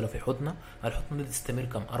 مش قالوا في حضنة، الحضنة دي تستمر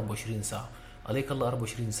كم 24 ساعة، عليك الله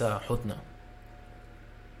 24 ساعة حضنة.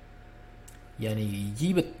 يعني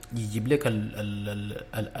يجيب لك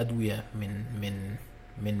الأدوية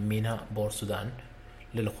من ميناء بور السودان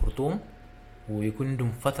للخرطوم، ويكون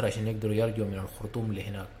عندهم فترة عشان يقدروا يرجعوا من الخرطوم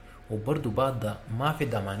لهناك. وبرضو بعد ده ما في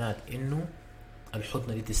ضمانات انه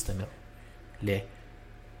الحضنة دي تستمر. ليه؟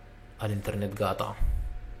 الانترنت قاطع،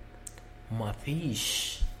 ما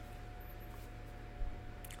فيش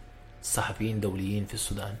صحفيين دوليين في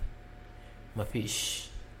السودان، ما فيش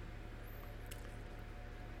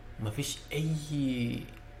اي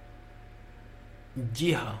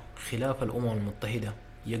جهة خلاف الامم المتحدة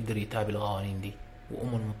يقدر يتابع القوانين دي،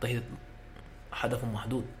 والامم المتحدة هدفه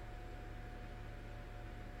محدود،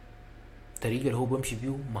 الطريق اللي هو بيمشي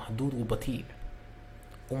فيه محدود وبطيء.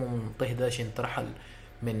 المتحدة عشان ترحل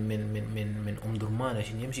من ام درمان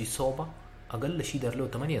عشان يمشي صوبة اقل شيء دار له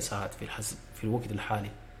 8 ساعات في الوقت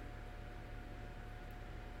الحالي.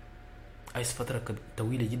 عايز فترة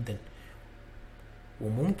طويلة جدا،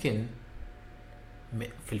 وممكن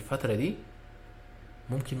في الفترة دي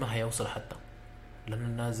ممكن ما هيوصل حتى، لأن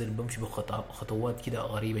النازل بمشي بخطوات كده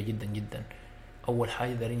غريبة جدا جدا. أول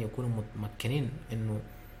حاجة دارين يكونوا متمكنين إنه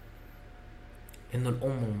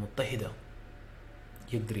الأمم المتحدة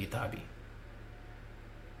يقدر يتابع،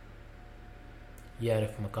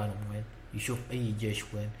 يعرف مكانهم وين، يشوف أي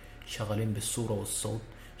جيش وين، شغالين بالصورة والصوت،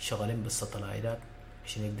 شغالين بالستلايتات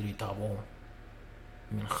عشان يقدروا يتابعوهم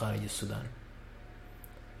من خارج السودان.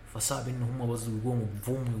 فصعب إنه هم بس يقوموا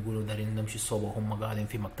بفوم يقولوا دارين نمشي الصوبة وهم قاعدين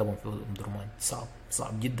في مكتبهم في أم درمان.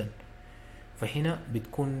 صعب جدا. فهنا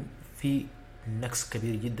بتكون في نقص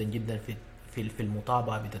كبير جدا جدا في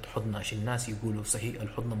المطابعة بتاعت حضنة، عشان الناس يقولوا صحيح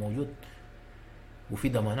الحضنة موجود، وفي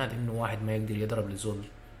ضمانات إنه واحد ما يقدر يضرب لزول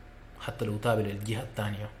حتى لو تابع للجهة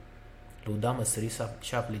الثانية. لو دام السري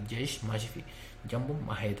شاف للجيش ماشي في جنبه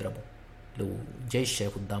ما حيضربه، لو جيش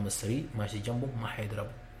شايف قدام السري ماشي جنبه ما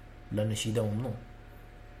حيضربه، لأن الشيء ده ممنوع.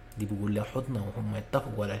 دي بيقول لها حضنة وهم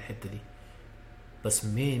يتفقوا على الحتة دي. بس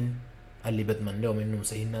مين اللي بضمن لهم انهم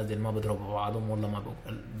صحيح الناس دي ما بيضربوا بعضهم ولا ما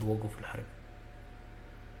بيوقفوا الحرب؟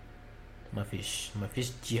 ما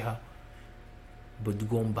فيش جهة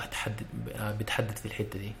بتقوم بتحدد في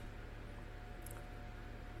الحتة دي.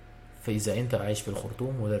 فإذا أنت عايش في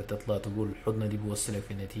الخرطوم وقدرت تطلع تقول الحضنة دي بيوصلك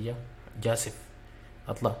في النتيجة، جاسف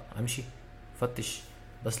اطلع امشي فتش،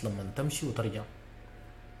 بس لما تمشي وترجع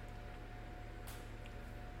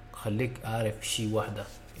خليك عارف شي واحدة،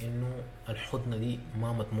 انه الحضنة دي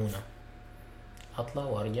ما مضمونة. اطلع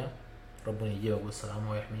وارجع ربنا يجيبك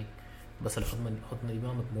بالسلامة ويحميك، بس الحضنة دي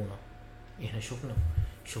ما مضمونة. احنا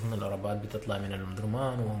شفنا العربات بتطلع من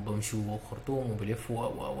المدرمان وبمشوا خرطوم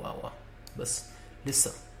وبلفوا بس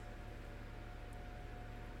لسه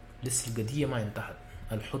القضية ما انتهت.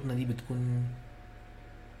 الحضنة دي بتكون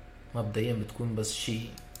مبدئيا بتكون بس شيء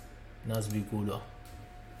ناس بيقولوها.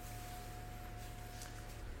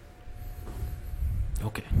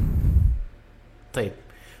 اوكي طيب،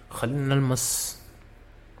 خلينا نلمس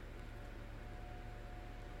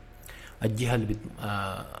الجهة اللي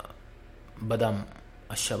بدأ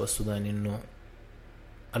الشعب السوداني انه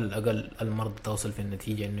على الأقل المرضى توصل في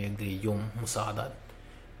النتيجة انه يقدر يجوم مساعدات.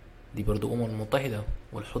 دي برضو متحدة،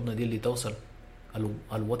 والحضنة دي اللي توصل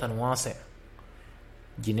الوطن واسع.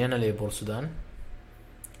 جنينا لبور السودان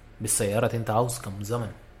بالسيارة انت عاوز كم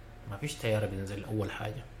زمن؟ ما فيش طيارة بينزل اول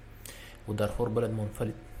حاجة. ودارفور بلد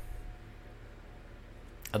منفرد،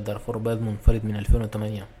 الدارفور بلد منفرد من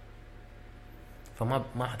 2008،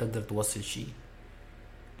 فما حتقدر توصل شيء.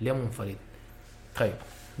 ليه منفرد؟ طيب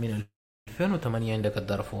من 2008 عندك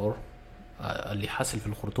الدارفور اللي حصل في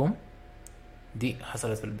الخرطوم دي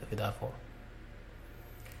حصلت في دارفور.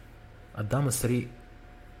 الدعم السريع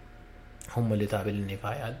هم اللي تابعين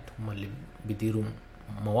للنفايات، هم اللي بيديروا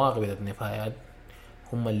مواقع النفايات،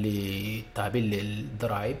 هم اللي تابعين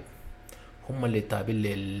للضرائب، هم اللي تابعين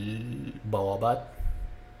للبوابات،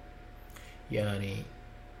 يعني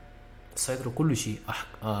سيطروا كل شيء.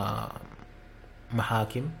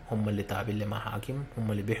 محاكم هم اللي تابعين لمحاكم،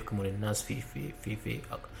 هم اللي بيحكموا للناس في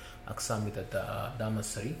أقسام بتاعت الدعم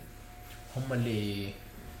السريع، هم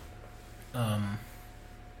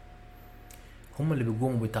اللي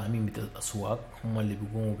بيقوموا بتأمين بتاعت الأسواق، هم اللي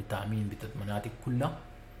بيقوموا بتأمين بتاعت مناطق كلها.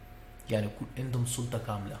 يعني عندهم سلطة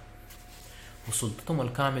كاملة، وسلطتهم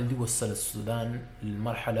الكامل دي وصل السودان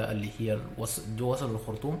للمرحلة اللي هي وصل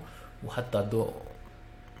الخرطوم. وحتى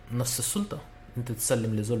نفس السلطة انت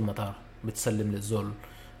تسلم لزول مطار، بتسلم لزول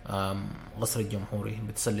قصر الجمهوري،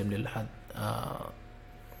 بتسلم للحد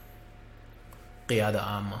قيادة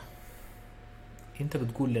عامة، انت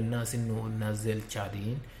بتقول للناس انه الناس زي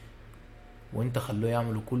الشعبيين، وانت خلوه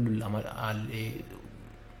يعملوا كل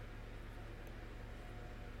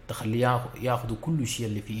تخليه ياخدوا كل شيء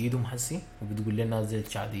اللي في ايدهم حسي، وبتقول للناس زي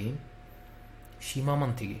الشعبيين. شيء ما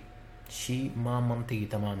منطقي، شيء ما منطقي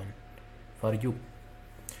تماما. فارجوك،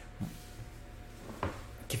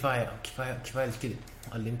 كفاية الكذب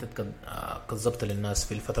اللي انت كذبت للناس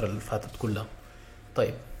في الفترة اللي فاتت كلها.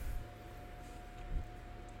 طيب،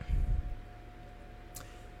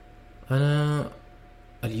 انا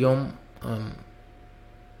اليوم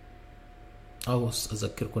عاوز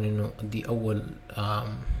اذكركم انه دي اول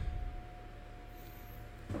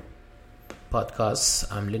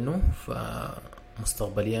بودكاست عاملينه،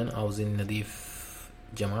 فمستقبليا عاوزين نضيف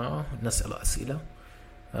جماعة، نسأل اسئلة،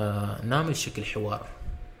 نعمل شكل حوار،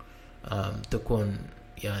 تكون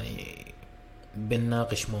يعني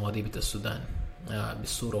بنناقش مواضيع بتاع السودان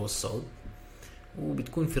بالصورة والصوت،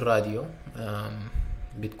 وبتكون في الراديو،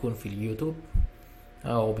 بتكون في اليوتيوب،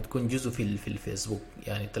 أو بتكون جزء في الفيسبوك.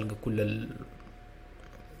 يعني تلقى كل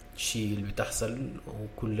الشيء اللي بتحصل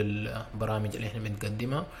وكل البرامج اللي احنا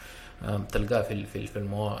بنقدمها تلقاها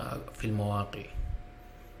في المواقع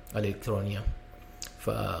الإلكترونية.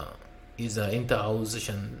 فإذا أنت عاوز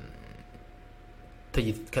عشان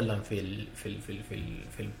تجي تتكلم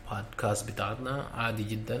في البودكاست بتاعتنا، عادي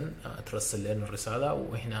جدا ترسل لنا الرسالة،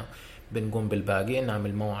 وإحنا بنقوم بالباقي،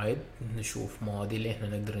 نعمل موعد، نشوف مواضيع اللي إحنا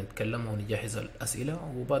نقدر نتكلم ونجهز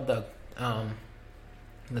الأسئلة، وبعد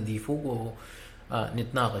نضيفه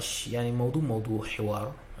ونتناقش. يعني موضوع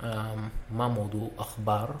حوار، ما موضوع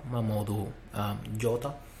أخبار، ما موضوع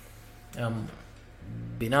جوطة.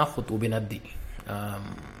 بناخد وبندي،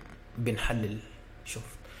 بنحلل. شوف،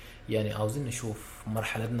 يعني عاوزين نشوف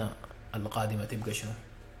مرحلتنا القادمة تبقى شنو.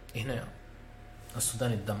 هنا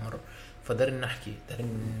السودان اتدمر، فدارين نحكي،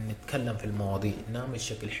 دارين نتكلم في المواضيع، نعمل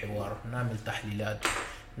شكل حوار، نعمل تحليلات،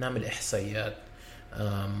 نعمل إحصائيات،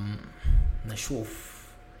 نشوف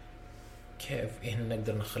كيف إحنا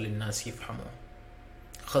نقدر نخلي الناس يفهموا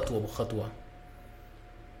خطوة بخطوة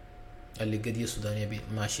اللي القضية السودانية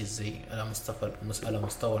ماشي ازاي، على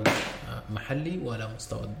مستوى المحلي وعلى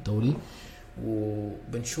مستوى الدولي.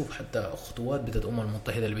 وبنشوف حتى خطوات بتاعت الأمم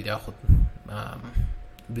المتحدة اللي بتاخد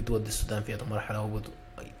بتودي السودان في هذه المرحلة،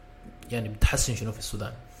 يعني بتحسن شنو في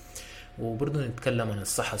السودان. وبرضه نتكلم عن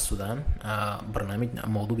الصحة السودان. برنامجنا،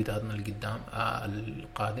 الموضوع بتاعتنا القدام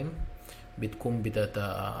القادم بتكون بتاعت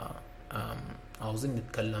عاوزين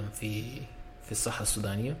نتكلم في الصحة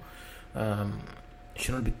السودانية.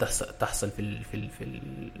 شنو اللي بتحصل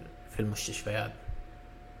في المستشفيات،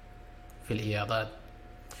 في العيادات،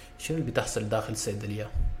 شنو اللي بتحصل داخل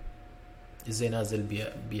الصيدلية، ازاي نازل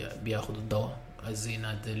بياخد الدواء، ازاي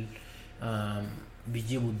نازل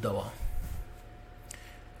بيجيبوا الدواء.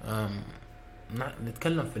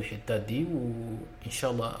 نتكلم في الحتات دي، وإن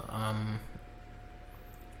شاء الله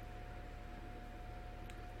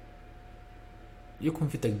يكون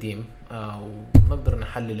في تقديم، ونقدر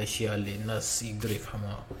نحلل الأشياء اللي الناس يقدروا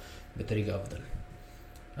يفهموها بطريقة أفضل.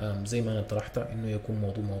 زي ما أنا طرحت إنه يكون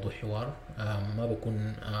موضوع حوار، ما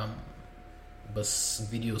بكون بس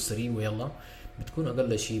فيديو سريع ويلا. بتكون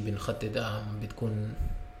أقل شيء بنخطط، بتكون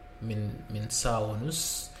من ساعة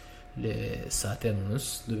ونص لساعتين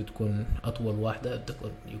ونص. دي بتكون أطول واحدة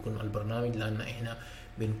يكون البرنامج، لأن إحنا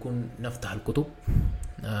بنكون نفتح الكتب،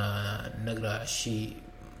 نقرأ الشيء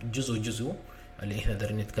جزء اللي إحنا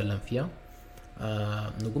دارين نتكلم فيها،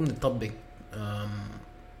 نقوم نطبق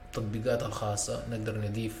تطبيقات الخاصة، نقدر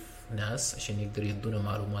نضيف ناس عشان يقدر يدونا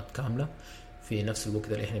معلومات كاملة في نفس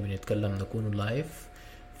الوقت اللي إحنا بنتكلم، نكون لايف.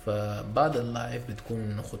 فبعد اللايف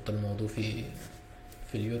بتكون نخط الموضوع في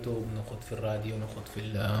اليوتيوب، نخط في الراديو،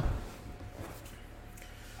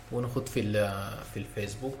 ونخط في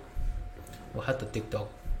الفيسبوك وحتى التيك توك.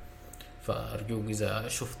 فأرجوك إذا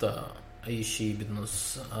شفت أي شيء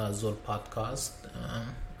بنص زول بودكاست،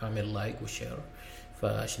 أعمل لايك وشير،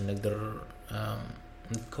 فعشان نقدر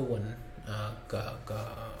نتكون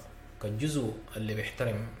كجزء اللي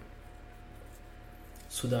بيحترم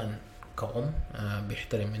السودان كأم،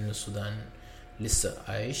 بيحترم إن السودان لسه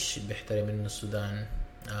عايش، بيحترم إن السودان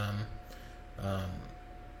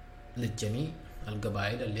للجميع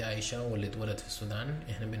القبائل اللي عايشة واللي اتولد في السودان.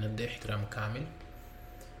 إحنا بندي احترام كامل،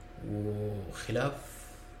 وخلاف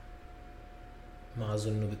ما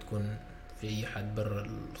أظن بتكون في أي حد برا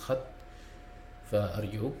الخط.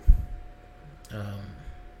 فأرجوك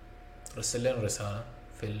رسل لنا رسالة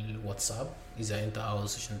في الواتساب إذا أنت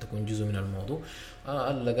عاوز عشان تكون جزء من الموضوع.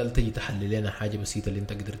 على الأقل تجي تحلل لنا حاجة بسيطة اللي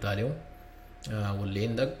أنت قدرت عليه واللي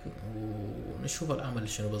عندك، ونشوف العمل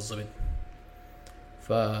شنو بالضبط.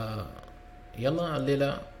 يلا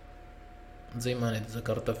الليلة زي ما أنا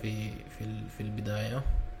ذكرت في البداية،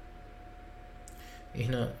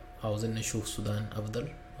 هنا عاوزين نشوف السودان أفضل،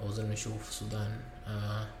 عاوزين نشوف السودان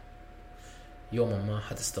يوما ما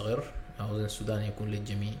حتستقر. عاوزين السودان يكون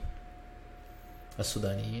للجميع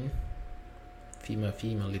السودانيين، فيما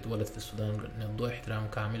اللي اتولد في السودان ندوه احترام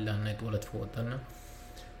كامل لأنه اتولد في وطننا.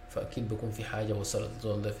 فأكيد بكون في حاجة وصلت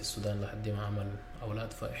الزول ده في السودان لحد ما عمل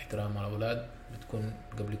أولاد، فاحترام الأولاد بتكون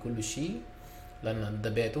قبل كل شيء لأن ده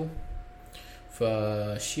بيته.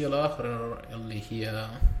 فالشيء الآخر اللي هي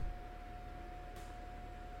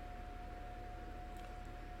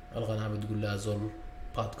القناة بتقول لها زول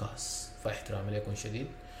بودكاست، فاحترام لكم شديد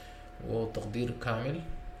وتقدير كامل.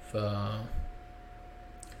 ف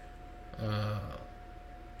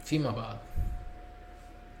فيما بعد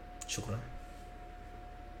شكرا.